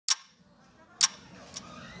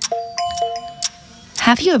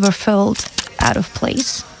Have you ever felt out of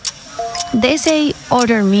place? They say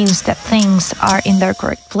order means that things are in their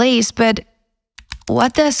correct place, but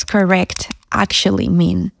what does correct actually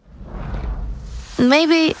mean?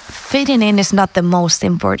 Maybe fitting in is not the most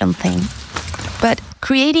important thing, but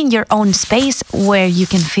creating your own space where you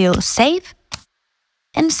can feel safe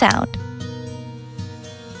and sound.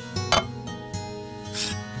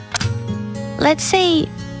 Let's say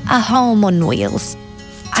a home on wheels.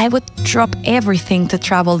 I would drop everything to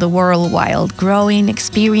travel the world while growing,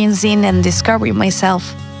 experiencing, and discovering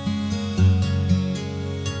myself.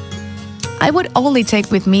 I would only take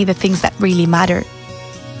with me the things that really matter.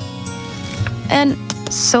 And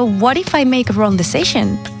so what if I make a wrong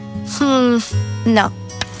decision? No.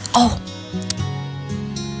 Oh.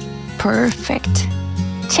 Perfect.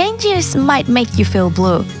 Changes might make you feel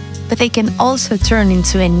blue, but they can also turn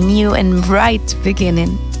into a new and bright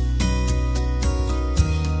beginning.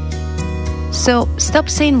 So stop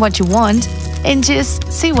saying what you want and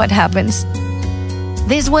just see what happens.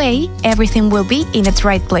 This way, everything will be in its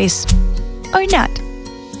right place. Or not.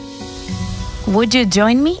 Would you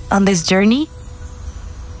join me on this journey?